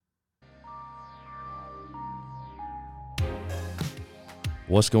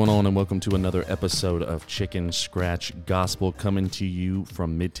What's going on, and welcome to another episode of Chicken Scratch Gospel, coming to you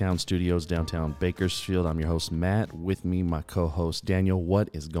from Midtown Studios, downtown Bakersfield. I'm your host, Matt. With me, my co-host, Daniel. What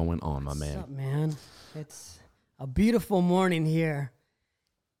is going on, my man? What's up, man? It's a beautiful morning here.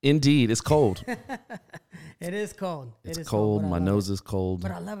 Indeed, it's cold. It is cold. It's cold. My nose is cold.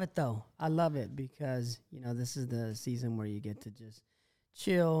 But I love it, though. I love it because, this is the season where you get to just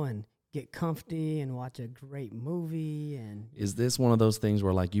chill and get comfy and watch a great movie. And Is this one of those things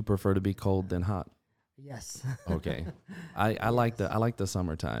where, like, you prefer to be cold than hot? Yes. Okay. I like the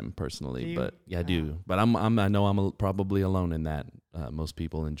summertime personally, but yeah, I do. But I know I'm probably alone in that. Most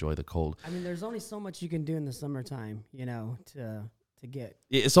people enjoy the cold. I mean, there's only so much you can do in the summertime, to get.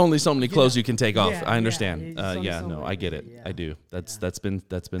 It's only so many clothes you can take off. Yeah, I understand. so I get it. yeah. I do. That's been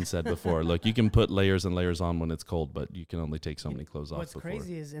said before. Look, you can put layers and layers on when it's cold, but you can only take so many clothes off. What's before.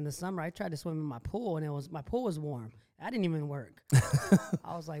 crazy is in the summer I tried to swim in my pool and my pool was warm. That didn't even work.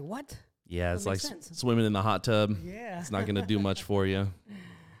 I was like, what? Yeah, it's like sense. swimming in the hot tub. Yeah. It's not going to do much for you.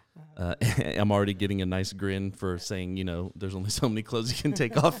 I'm already getting a nice grin for saying, there's only so many clothes you can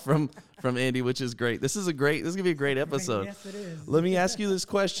take off from Andy, which is great. This is going to be a great episode. Yes, it is. Let me ask you this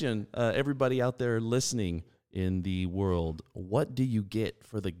question. Everybody out there listening in the world, what do you get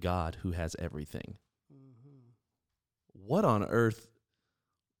for the God who has everything? Mm-hmm. What on earth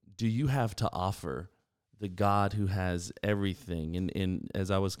do you have to offer the God who has everything? And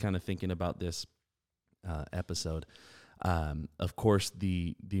as I was kind of thinking about this episode, of course,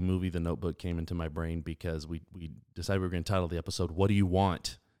 the movie The Notebook came into my brain because we decided we were going to title the episode, "What Do You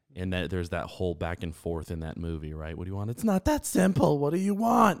Want?" And that there's that whole back and forth in that movie, right? What do you want? It's not that simple. What do you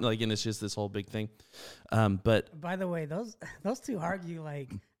want? And it's just this whole big thing. But by the way, those two argue like,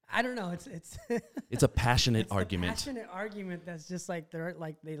 I don't know. It's a passionate it's argument. A passionate argument that's just like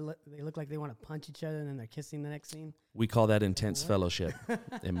they look like they want to punch each other and then they're kissing the next scene. We call that intense fellowship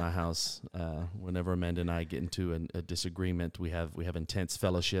in my house. Whenever Amanda and I get into a disagreement, we have intense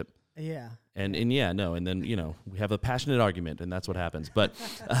fellowship. Yeah. And then we have a passionate argument, and that's what happens. But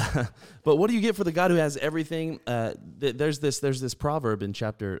but what do you get for the God who has everything? There's this proverb in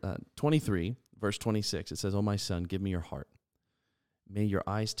chapter 23, verse 26. It says, "Oh my son, give me your heart. May your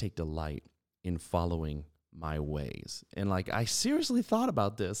eyes take delight in following my ways." And I seriously thought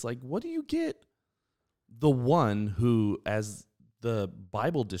about this. What do you get the one who, as the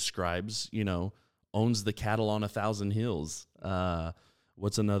Bible describes, owns the cattle on 1,000 hills?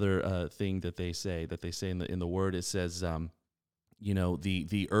 What's another thing that they say in the word? It says,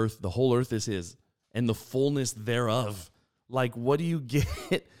 the earth, the whole earth is his, and the fullness thereof. What do you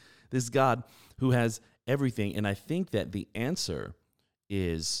get? This God who has everything. And I think that the answer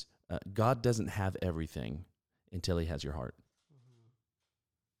is God doesn't have everything until he has your heart. Mm-hmm.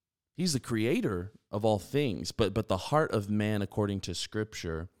 He's the creator of all things, but the heart of man, according to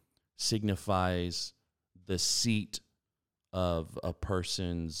Scripture, signifies the seat of a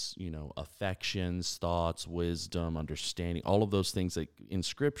person's, affections, thoughts, wisdom, understanding, all of those things that in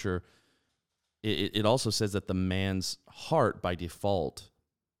Scripture, it also says that the man's heart by default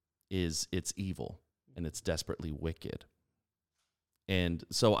it's evil and it's desperately wicked. And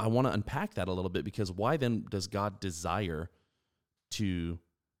so I want to unpack that a little bit, because why then does God desire to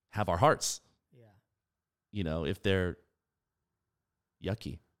have our hearts? Yeah. If they're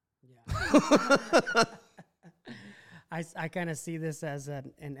yucky. Yeah. I kind of see this as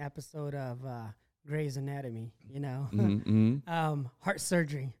an episode of Grey's Anatomy, Mm-hmm. Heart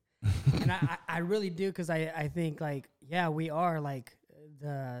surgery. And I really do, because I think we are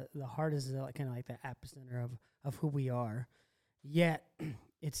the heart is kind of like the epicenter of who we are. Yet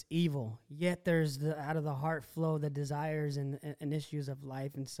it's evil. Yet there's out of the heart flow the desires and issues of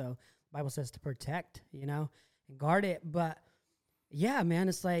life. And so the Bible says to protect, and guard it. But yeah, man,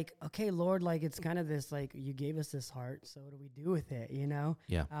 it's okay, Lord, it's kind of this, you gave us this heart. So what do we do with it?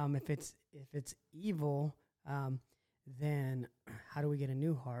 Yeah. If it's evil, then how do we get a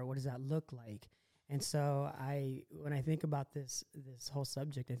new heart? What does that look like? And so when I think about this whole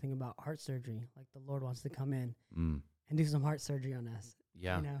subject, I think about heart surgery. The Lord wants to come in and do some heart surgery on us.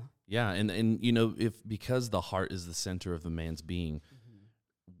 Yeah. Yeah. And because the heart is the center of the man's being,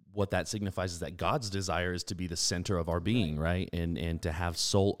 mm-hmm. what that signifies is that God's desire is to be the center of our being, right? And to have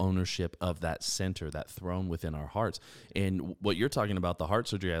sole ownership of that center, that throne within our hearts. And what you're talking about, the heart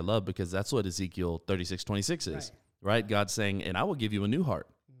surgery, I love, because that's what Ezekiel 36:26 is, right? God's saying, and I will give you a new heart.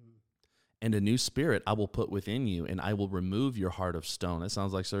 And a new spirit I will put within you, and I will remove your heart of stone. That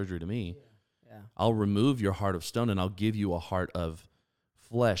sounds like surgery to me. Yeah. I'll remove your heart of stone, and I'll give you a heart of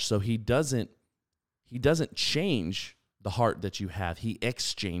flesh. So he doesn't change the heart that you have. He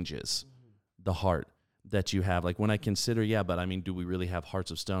exchanges the heart that you have. Like when I consider, yeah, but I mean, do we really have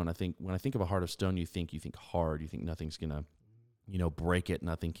hearts of stone? I think when I think of a heart of stone, you think hard, you think nothing's gonna, break it,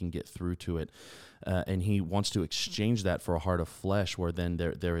 nothing can get through to it. And he wants to exchange that for a heart of flesh, where then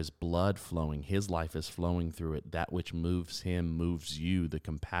there is blood flowing. His life is flowing through it. That which moves him moves you. The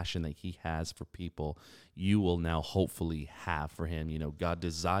compassion that he has for people, you will now hopefully have for him. God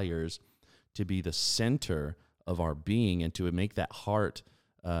desires to be the center of our being and to make that heart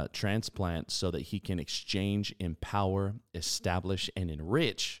transplant so that he can exchange, empower, establish, and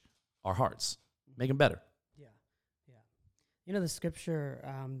enrich our hearts, make them better. The scripture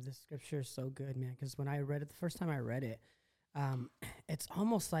is so good, man, because when I read it, the first time I read it, it's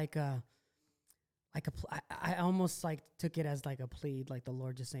almost like I almost like took it as like a plead, like the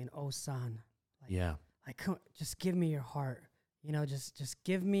Lord just saying, "Oh, son, come, just give me your heart, just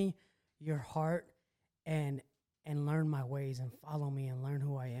give me your heart and learn my ways and follow me and learn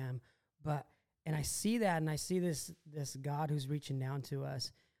who I am." And I see that, and I see this God who's reaching down to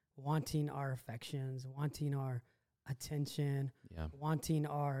us, wanting our affections, wanting our attention, wanting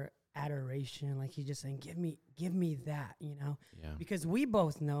our adoration. Like he's just saying, give me that, because we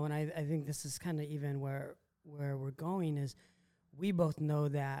both know, and I think this is kind of even where we're going, is we both know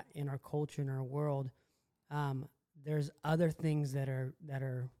that in our culture, in our world, there's other things that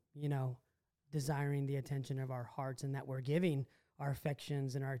are desiring the attention of our hearts, and that we're giving our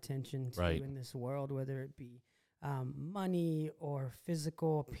affections and our attention to in this world, whether it be money or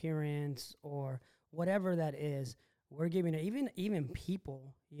physical appearance or whatever that is. We're giving it, even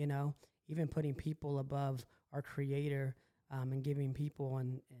people, even putting people above our Creator, and giving people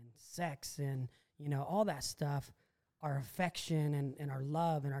and sex and, all that stuff, our affection and our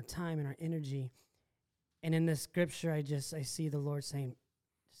love and our time and our energy. And in this scripture, I see the Lord saying,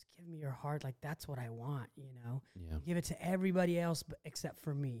 just give me your heart. Like, that's what I want, Give it to everybody else except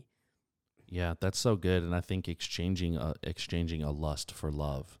for me. Yeah, that's so good. And I think exchanging a lust for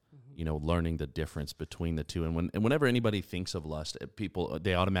love, learning the difference between the two. And whenever anybody thinks of lust, people,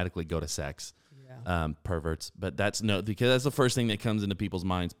 they automatically go to sex, perverts. But because that's the first thing that comes into people's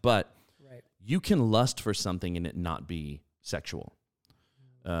minds. But you can lust for something and it not be sexual.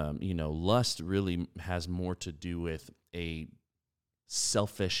 Lust really has more to do with a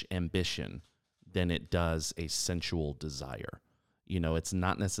selfish ambition than it does a sensual desire. It's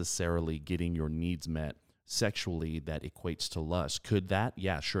not necessarily getting your needs met sexually that equates to lust. Could that?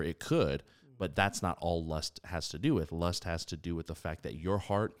 Yeah, sure, it could, but that's not all lust has to do with. Lust has to do with the fact that your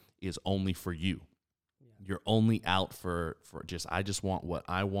heart is only for you. Yeah. You're only out for I just want what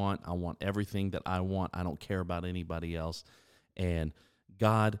I want. I want everything that I want. I don't care about anybody else. And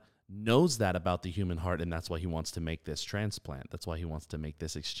God knows that about the human heart, and that's why he wants to make this transplant. That's why he wants to make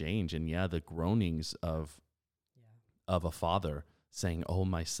this exchange. And the groanings of a father saying, "Oh,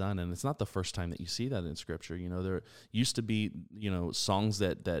 my son." And it's not the first time that you see that in Scripture. There used to be, songs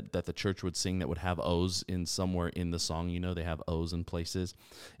that the church would sing that would have O's in somewhere in the song. They have O's in places.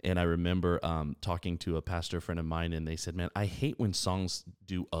 And I remember talking to a pastor friend of mine, and they said, "Man, I hate when songs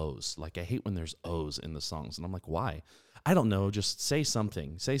do O's. Like, I hate when there's O's in the songs." And I'm like, "Why?" "I don't know, just say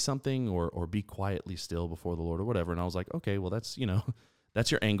something or be quietly still before the Lord," or whatever. And I was like, okay, well, that's,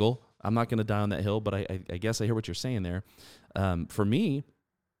 that's your angle. I'm not going to die on that hill, but I guess I hear what you're saying there. For me,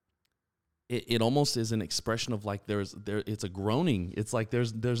 it almost is an expression of like it's a groaning. It's like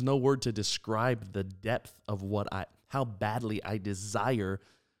there's no word to describe the depth of how badly I desire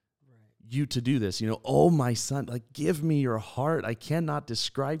you to do this. "Oh, my son, like, give me your heart." I cannot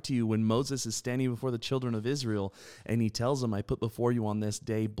describe to you when Moses is standing before the children of Israel and he tells them, "I put before you on this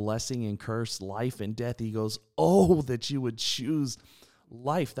day blessing and curse, life and death." He goes, "Oh, that you would choose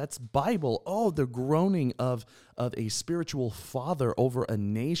life." That's Bible. Oh, the groaning of a spiritual father over a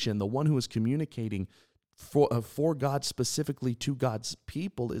nation, the one who is communicating for God, specifically to God's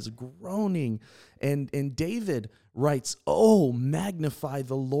people, is groaning. And David writes, "Oh, magnify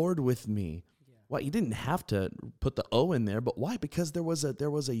the Lord with me." Yeah. Well, he didn't have to put the O in there, but why? Because there was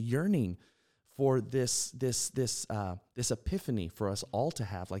a yearning for this epiphany for us all to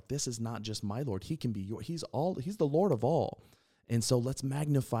have. Like, this is not just my Lord; He can be He's the Lord of all. And so let's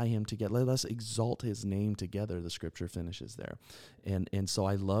magnify him together. Let us exalt his name together. The scripture finishes there. And so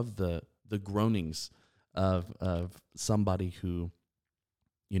I love the groanings of somebody who,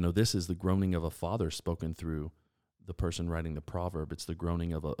 this is the groaning of a father spoken through the person writing the proverb. It's the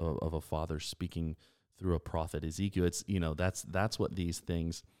groaning of a father speaking through a prophet, Ezekiel. It's, that's what these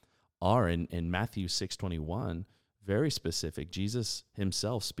things are. In Matthew 6:21, very specific, Jesus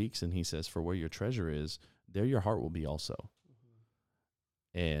himself speaks and he says, "For where your treasure is, there your heart will be also."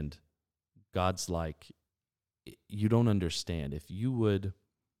 And God's like, you don't understand. If you would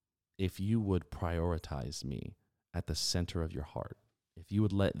if you would prioritize me at the center of your heart, if you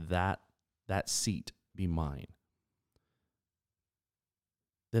would let that seat be mine,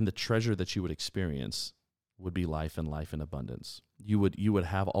 then the treasure that you would experience would be life and life in abundance. You would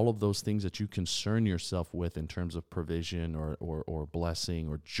have all of those things that you concern yourself with in terms of provision or blessing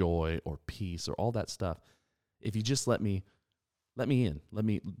or joy or peace or all that stuff. If you just let me in,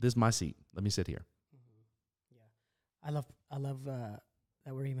 this is my seat. Let me sit here. Mm-hmm. Yeah, I love that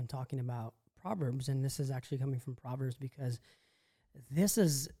we're even talking about Proverbs, and this is actually coming from Proverbs because this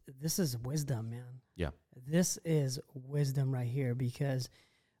is wisdom, man. Yeah, this is wisdom right here, because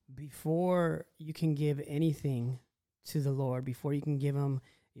before you can give anything to the Lord, before you can give him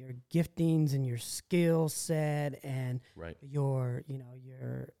your giftings and your skill set and right. your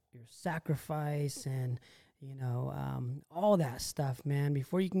sacrifice and all that stuff, man,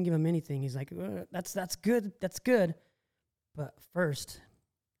 before you can give him anything, he's like, that's good, but first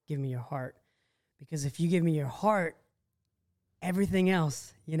give me your heart, because if you give me your heart, everything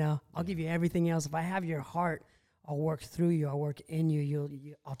else, I'll give you everything else. If I have your heart, I'll work through you. I'll work in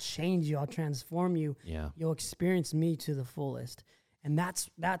you. I'll change you. I'll transform you. Yeah. You'll experience me to the fullest. And that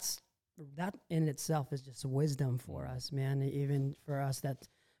in itself is just wisdom for us, man. Even for us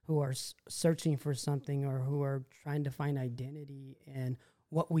who are searching for something or who are trying to find identity in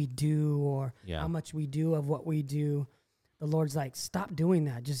what we do or how much we do of what we do. The Lord's like, stop doing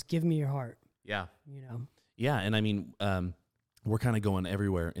that. Just give me your heart. Yeah. Yeah. And I mean, we're kind of going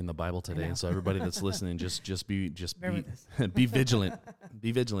everywhere in the Bible today, and so everybody that's listening, just be be vigilant,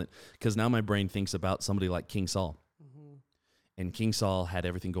 because now my brain thinks about somebody like King Saul, and King Saul had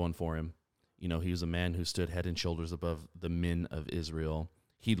everything going for him. He was a man who stood head and shoulders above the men of Israel.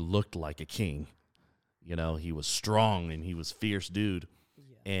 He looked like a king, he was strong and he was fierce dude,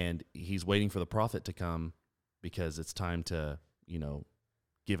 and he's waiting for the prophet to come because it's time to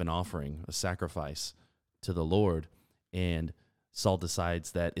give an offering, a sacrifice to the Lord, and Saul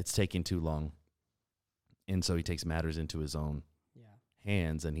decides that it's taking too long, and so he takes matters into his own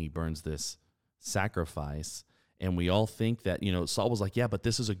hands, and he burns this sacrifice. And we all think that, Saul was like, yeah, but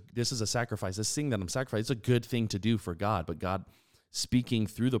this is a sacrifice. This thing that I'm sacrificing, it's a good thing to do for God. But God, speaking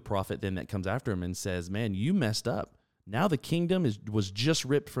through the prophet then that comes after him and says, man, you messed up. Now the kingdom was just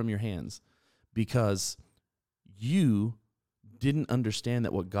ripped from your hands because you didn't understand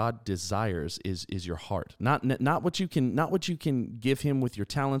that what God desires is your heart, not what you can give him with your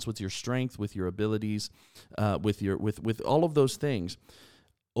talents, with your strength, with your abilities, with all of those things.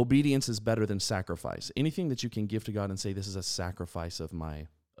 Obedience is better than sacrifice. Anything that you can give to God and say, this is a sacrifice of my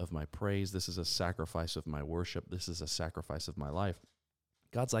praise, this is a sacrifice of my worship, this is a sacrifice of my life.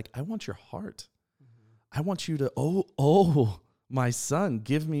 God's like, I want your heart. I want you to, oh, my son,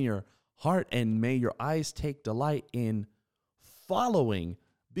 give me your heart, and may your eyes take delight in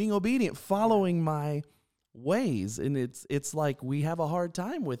being obedient, following my ways. And it's like we have a hard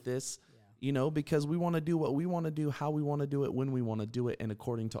time with this, because we want to do what we want to do, how we want to do it, when we want to do it, and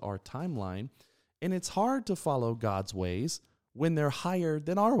according to our timeline. And it's hard to follow God's ways when they're higher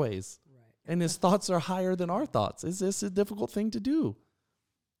than our ways. Right. And his thoughts are higher than our thoughts. Is this a difficult thing to do?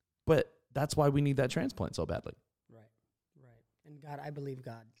 But that's why we need that transplant so badly. Right. And God, I believe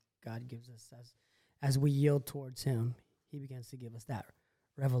God gives us, as we yield towards him, he begins to give us that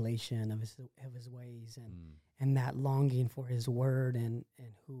revelation of his ways and that longing for his word and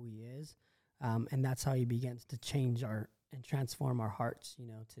who he is. And that's how he begins to change and transform our hearts,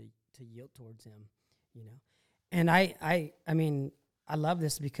 to yield towards him, And I mean, I love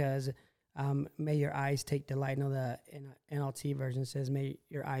this because may your eyes take delight. I know the NLT version says, may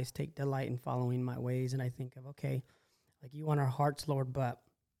your eyes take delight in following my ways. And I think of, okay, like you want our hearts, Lord, but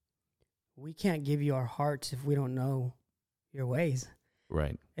we can't give you our hearts if we don't know your ways.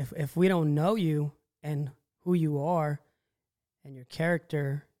 Right. If we don't know you and who you are and your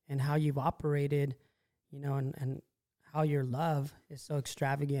character and how you've operated, and how your love is so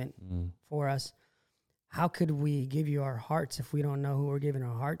extravagant for us, how could we give you our hearts if we don't know who we're giving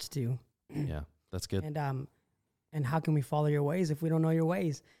our hearts to? Yeah, that's good. And how can we follow your ways if we don't know your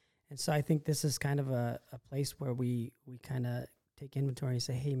ways? And so I think this is kind of a place where we kind of take inventory and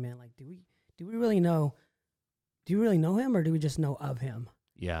say, hey man, like do we really know? Do you really know him, or do we just know of him?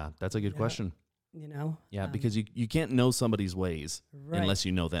 Yeah, that's a good question. Yeah, because you can't know somebody's ways unless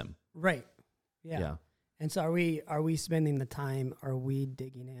you know them. Right. Yeah. And so are we spending the time? Are we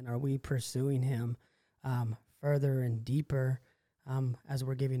digging in? Are we pursuing him further and deeper as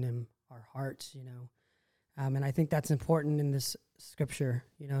we're giving him our hearts? And I think that's important in this scripture.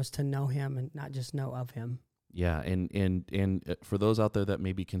 Is to know him and not just know of him. Yeah, and for those out there that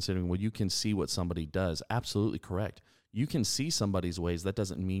may be considering, well, you can see what somebody does. Absolutely correct. you can see somebody's ways. That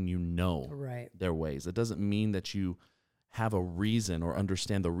doesn't mean you know Right. their ways. It doesn't mean that you have a reason or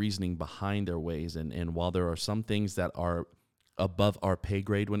understand the reasoning behind their ways. And while there are some things that are above our pay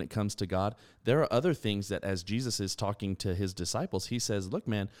grade when it comes to God, there are other things that, as Jesus is talking to his disciples, he says, look,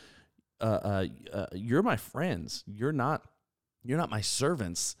 man, you're my friends. You're not my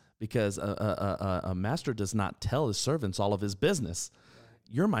servants, because a master does not tell his servants all of his business.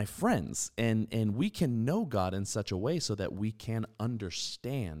 You're my friends, and we can know God in such a way so that we can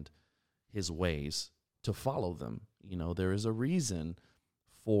understand his ways to follow them. You know, there is a reason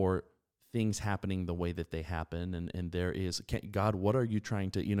for things happening the way that they happen, and there is, God, what are you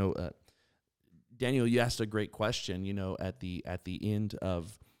trying to, Daniel, you asked a great question, at the end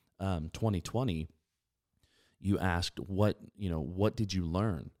of 2020, you asked what did you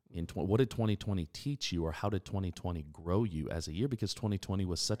learn? What did 2020 teach you, or how did 2020 grow you as a year? Because 2020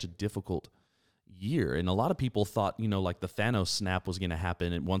 was such a difficult year, and a lot of people thought, like the Thanos snap was going to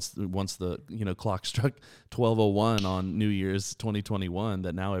happen, and once the clock struck 12:01 on New Year's 2021,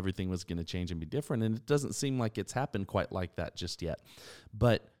 that now everything was going to change and be different, and it doesn't seem like it's happened quite like that just yet.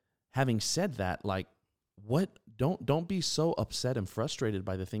 But having said that, like, don't be so upset and frustrated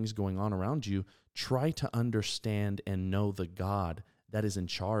by the things going on around you. Try to understand and know the God that is in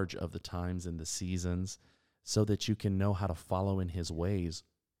charge of the times and the seasons, so that you can know how to follow in his ways,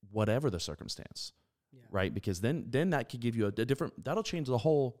 whatever the circumstance, right? Because then that could give you a different, that'll change the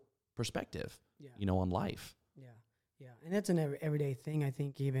whole perspective, on life. Yeah. And it's an everyday thing, I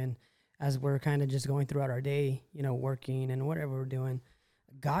think, even as we're kind of just going throughout our day, working and whatever we're doing.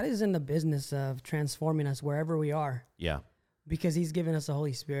 God is in the business of transforming us wherever we are. Yeah. Because he's given us the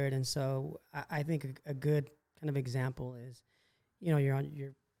Holy Spirit. And so I think a good kind of example is,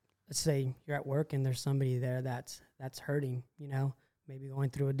 let's say you're at work and there's somebody there that's hurting, maybe going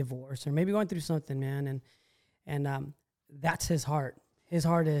through a divorce or maybe going through something, man. And that's his heart. His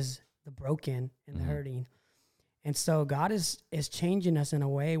heart is the broken and the hurting. And so God is changing us in a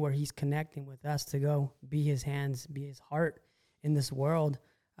way where he's connecting with us to go be his hands, be his heart in this world,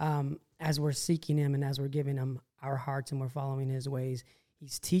 as we're seeking him and as we're giving him our hearts and we're following his ways.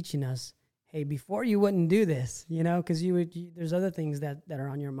 He's teaching us, hey, before you wouldn't do this, because there's other things that are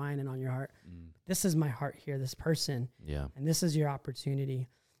on your mind and on your heart. This is my heart here, this person. Yeah. And this is your opportunity.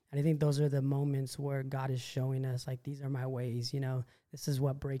 And I think those are the moments where God is showing us, like, these are my ways, this is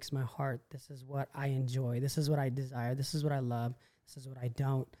what breaks my heart. This is what I enjoy. This is what I desire. This is what I love. This is what I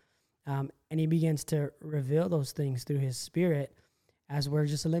don't. And he begins to reveal those things through his Spirit as we're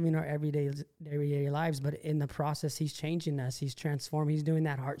just living our everyday lives. But in the process, he's changing us. He's transforming. He's doing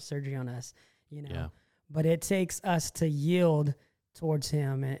that heart surgery on us, Yeah. But it takes us to yield towards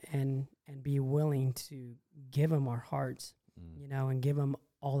him and be willing to give him our hearts, and give him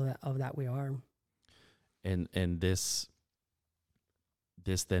all of that we are. And this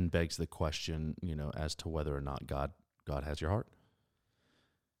then begs the question, as to whether or not God has your heart.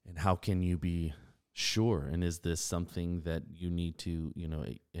 And how can you be sure? And is this something that you need to,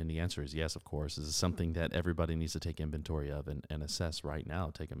 and the answer is yes, of course. Is this something that everybody needs to take inventory of and assess right now?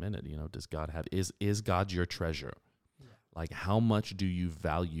 Take a minute. Does God have, is God your treasure? Yeah. Like, how much do you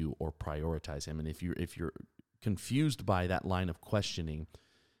value or prioritize him? And if you're confused by that line of questioning,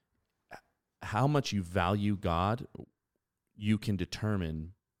 how much you value God, you can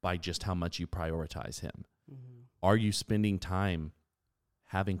determine by just how much you prioritize him. Mm-hmm. Are you spending time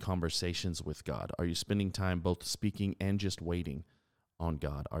having conversations with God? Are you spending time both speaking and just waiting on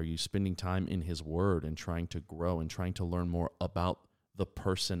God? Are you spending time in his word and trying to grow and trying to learn more about the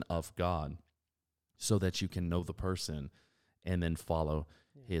person of God so that you can know the person and then follow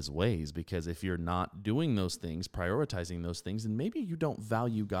his ways? Because if you're not doing those things, prioritizing those things, and maybe you don't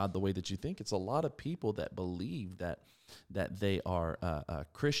value God the way that you think. It's a lot of people that believe that they are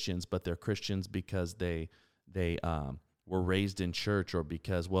Christians, but they're Christians because they were raised in church, or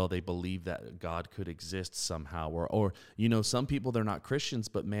because, they believe that God could exist somehow, or some people, they're not Christians,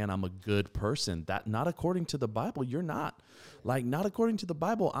 but man, I'm a good person. That, not according to the Bible, you're not. Like, not according to the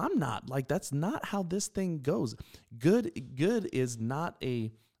Bible, I'm not. Like, that's not how this thing goes. Good is not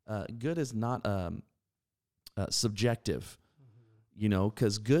subjective.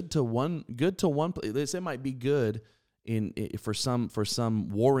 Because good to one place, it might be good for some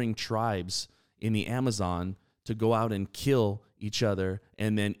warring tribes in the Amazon to go out and kill each other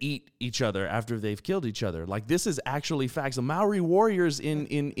and then eat each other after they've killed each other. Like, this is actually facts. The Maori warriors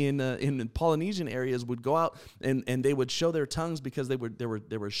in Polynesian areas would go out and they would show their tongues because they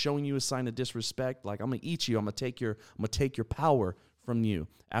were showing you a sign of disrespect. Like, I'm gonna eat you. I'm gonna take your power from you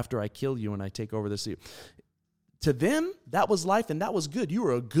after I kill you and I take over the sea. To them, that was life and that was good. You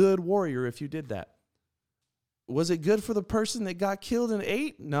were a good warrior if you did that. Was it good for the person that got killed and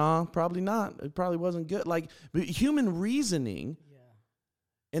ate? No, probably not. It probably wasn't good. Like, but human reasoning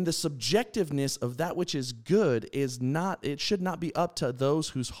and the subjectiveness of that which is good is not, it should not be up to those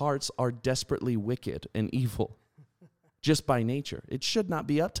whose hearts are desperately wicked and evil just by nature. It should not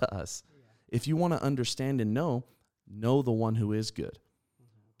be up to us. If you want to understand and know the one who is good.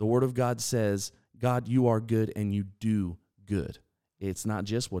 The word of God says, God, you are good and you do good. It's not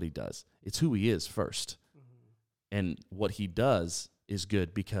just what he does. It's who he is first. And what he does is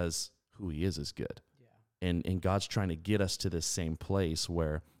good because who he is good. Yeah. And God's trying to get us to this same place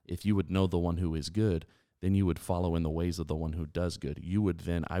where if you would know the one who is good, then you would follow in the ways of the one who does good. You would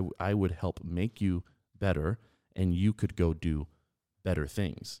then, I would help make you better, and you could go do better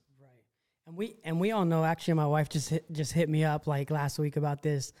things. Right. And we all know, actually, my wife just hit me up like last week about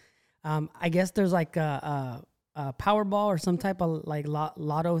this. I guess there's like a Powerball or some type of like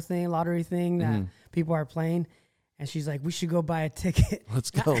lottery thing that people are playing. And she's like, we should go buy a ticket.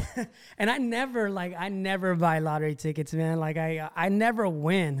 Let's go. And I never buy lottery tickets, man. Like I never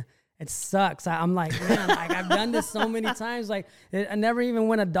win. It sucks. I'm like, man, like I've done this so many times. Like I never even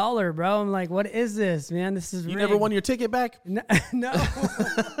win $1, bro. I'm like, what is this, man? This is rigged. You never won your ticket back? No.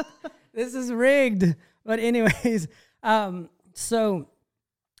 This is rigged. But anyways, but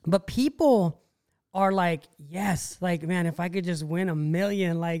people are like, yes, like, man, if I could just win $1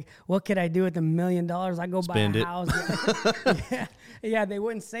 million, like, what could I do with $1 million? I go Spend buy a it. house. yeah, they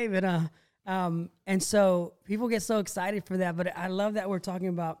wouldn't save it, and so people get so excited for that. But I love that we're talking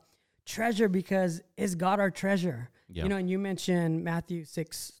about treasure because is God our treasure? Yeah. You know, and you mentioned Matthew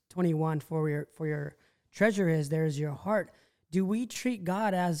 6:21 for your treasure is there's your heart. Do we treat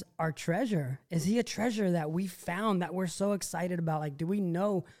God as our treasure? Is he a treasure that we found that we're so excited about? Like, do we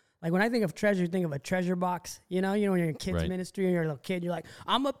know? Like when I think of treasure, think of a treasure box. You know, when you're in kids ministry and you're a little kid, you're like,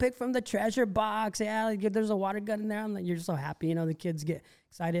 I'm gonna pick from the treasure box. Yeah, like, there's a water gun in there. I'm like, you're just so happy. You know, the kids get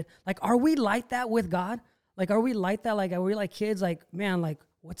excited. Like, are we like that with God? Like, are we like that? Like, are we like kids? Like, man, like,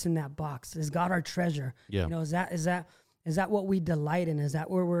 what's in that box? Is God our treasure? Yeah. You know, is that what we delight in? Is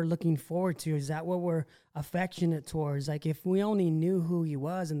that what we're looking forward to? Is that what we're affectionate towards? Like, if we only knew who he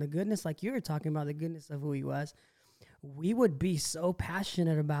was and the goodness, like you were talking about, the goodness of who he was, we would be so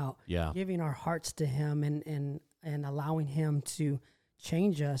passionate about giving our hearts to him and allowing him to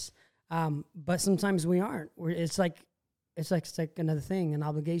change us. But sometimes we aren't. It's like another thing, an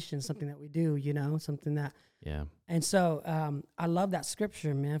obligation, something that we do, you know, something that. Yeah. And so I love that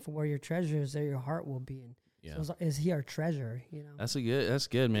scripture, man, for where your treasure is, there your heart will be. And so is he our treasure, you know? That's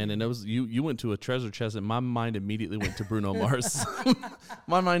good, man. And that was you went to a treasure chest, and my mind immediately went to Bruno Mars.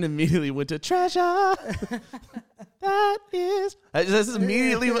 My mind immediately went to treasure. That is. This is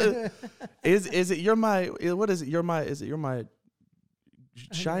immediately. Is it you're my? What is it? You're my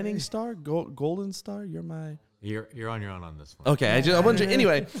shining star, golden star. You're my. You're on your own on this one. Okay, I wonder.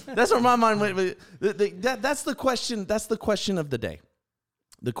 Anyway, that's where my mind went. That's the question. That's the question of the day.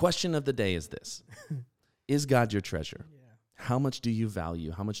 The question of the day is this: is God your treasure? Yeah. How much do you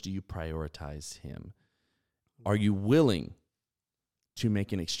value? How much do you prioritize him? Are you willing to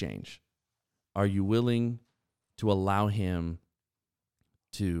make an exchange? Are you willing to allow him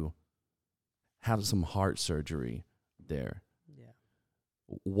to have some heart surgery there? Yeah.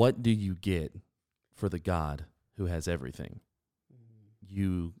 What do you get for the God who has everything? Mm-hmm.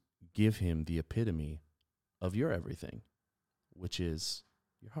 You give him the epitome of your everything, which is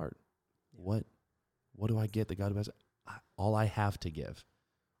your heart. Yeah. What do I get the God who has all I have to give?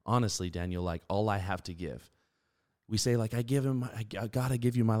 Honestly, Daniel, like all I have to give. We say like I give him, God, I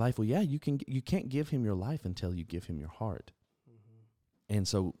give you my life. Well, yeah, you can't give him your life until you give him your heart. Mm-hmm. And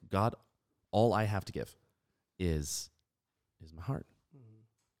so, God, all I have to give is my heart,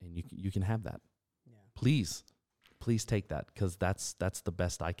 and you can have that. Yeah. Please take that, because that's the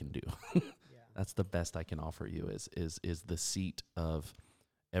best I can do. Yeah. That's the best I can offer you is the seat of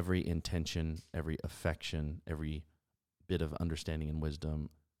every intention, every affection, every bit of understanding and wisdom.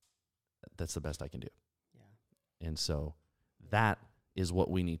 That's the best I can do. And so that is what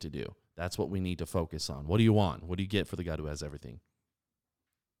we need to do. That's what we need to focus on. What do you want? What do you get for the God who has everything?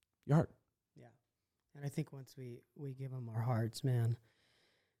 Your heart. Yeah. And I think once we give him our hearts, man,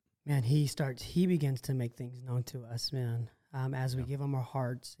 he begins to make things known to us, man. As we give him our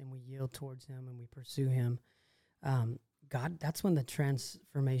hearts and we yield towards him and we pursue him, God, that's when the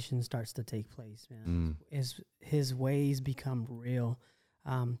transformation starts to take place, man. His ways become real.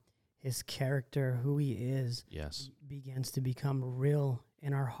 His character, who he is, begins to become real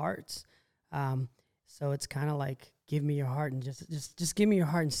in our hearts. So it's kind of like, give me your heart and just give me your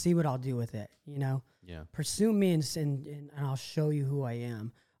heart and see what I'll do with it. You know, Pursue me and I'll show you who I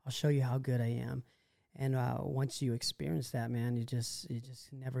am. I'll show you how good I am. And once you experience that, man, you just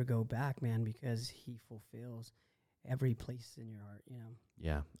never go back, man, because he fulfills every place in your heart, you know.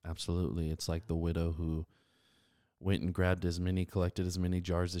 Yeah, absolutely. It's like the widow who went and collected as many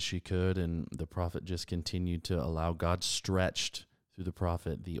jars as she could, and the prophet just continued to allow God stretched through the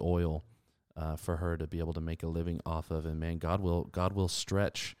prophet the oil for her to be able to make a living off of. And man, God will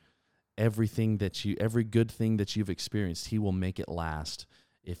stretch every good thing that you've experienced. He will make it last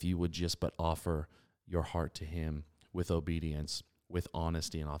if you would just but offer your heart to him with obedience, with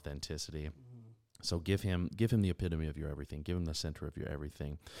honesty and authenticity. So give him the epitome of your everything. Give him the center of your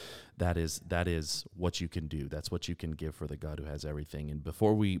everything. That is what you can do. That's what you can give for the God who has everything. And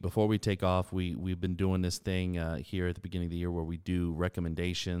before we take off, we've been doing this thing here at the beginning of the year where we do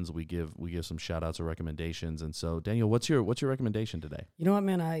recommendations. We give some shout outs or recommendations. And so Daniel, what's your recommendation today? You know what,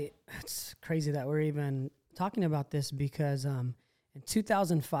 man? It's crazy that we're even talking about this because in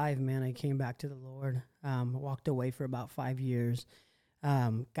 2005, man, I came back to the Lord. Walked away for about 5 years.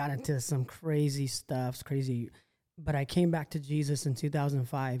 Got into some crazy stuff, but I came back to Jesus in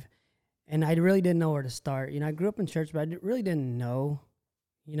 2005, and I really didn't know where to start. You know, I grew up in church, but I really didn't know,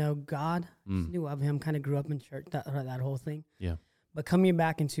 God. Just knew of him, kind of grew up in church, that whole thing. Yeah. But coming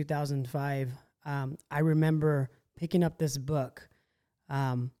back in 2005, I remember picking up this book,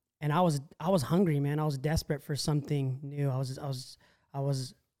 and I was hungry, man. I was desperate for something new. I was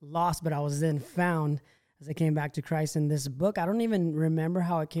lost, but I was then found as I came back to Christ. In this book, I don't even remember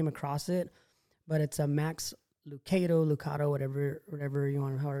how I came across it, but it's a Max Lucado, however you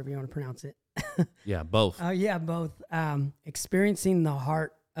want to pronounce it. Yeah, both. Both. Experiencing the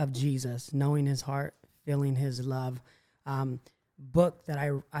heart of Jesus, knowing his heart, feeling his love. Book that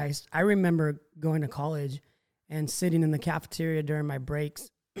I remember going to college and sitting in the cafeteria during my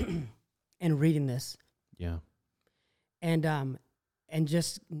breaks and reading this. Yeah. And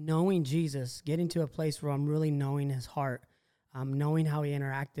just knowing Jesus, getting to a place where I'm really knowing his heart, knowing how he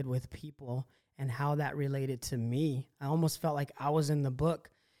interacted with people and how that related to me. I almost felt like I was in the book,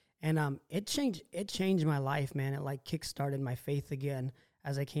 and it changed my life, man. It like kickstarted my faith again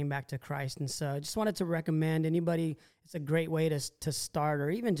as I came back to Christ. And so I just wanted to recommend anybody. It's a great way to start, or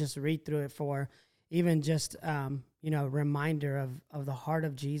even just read through it for even just reminder of the heart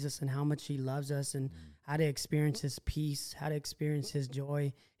of Jesus and how much he loves us, and how to experience his peace, how to experience his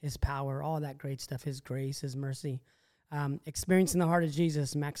joy, his power, all that great stuff, his grace, his mercy. Experiencing the heart of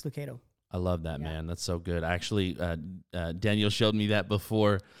Jesus, Max Lucado. I love that, man. That's so good. Actually, Daniel showed me that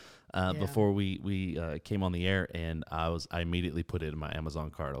before we came on the air, and I immediately put it in my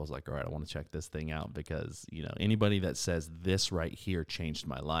Amazon cart. I was like, all right, I want to check this thing out, because anybody that says this right here changed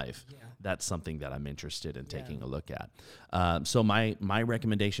my life, that's something that I'm interested in taking a look at. So my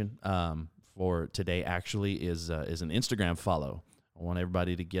recommendation for today actually is an Instagram follow. I want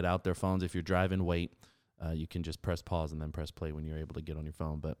everybody to get out their phones. If you're driving, wait. You can just press pause and then press play when you're able to get on your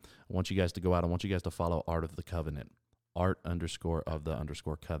phone. But I want you guys to go out. I want you guys to follow Art of the Covenant.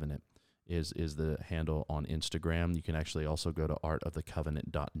 Art_of_the_covenant is the handle on Instagram. You can actually also go to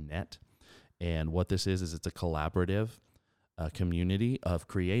artofthecovenant.net. And what this is it's a collaborative community of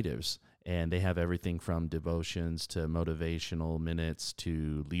creatives. And they have everything from devotions to motivational minutes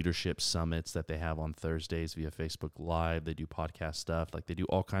to leadership summits that they have on Thursdays via Facebook Live. They do podcast stuff. Like, they do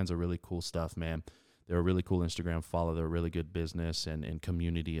all kinds of really cool stuff, man. They're a really cool Instagram follow. They're a really good business and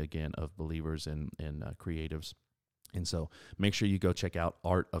community, again, of believers and creatives. And so make sure you go check out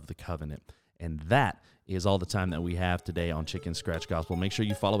Art of the Covenant. And that is all the time that we have today on Chicken Scratch Gospel. Make sure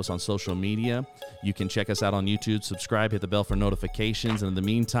you follow us on social media. You can check us out on YouTube, subscribe, hit the bell for notifications. And in the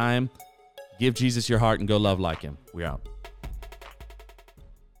meantime, give Jesus your heart and go love like him. We're out.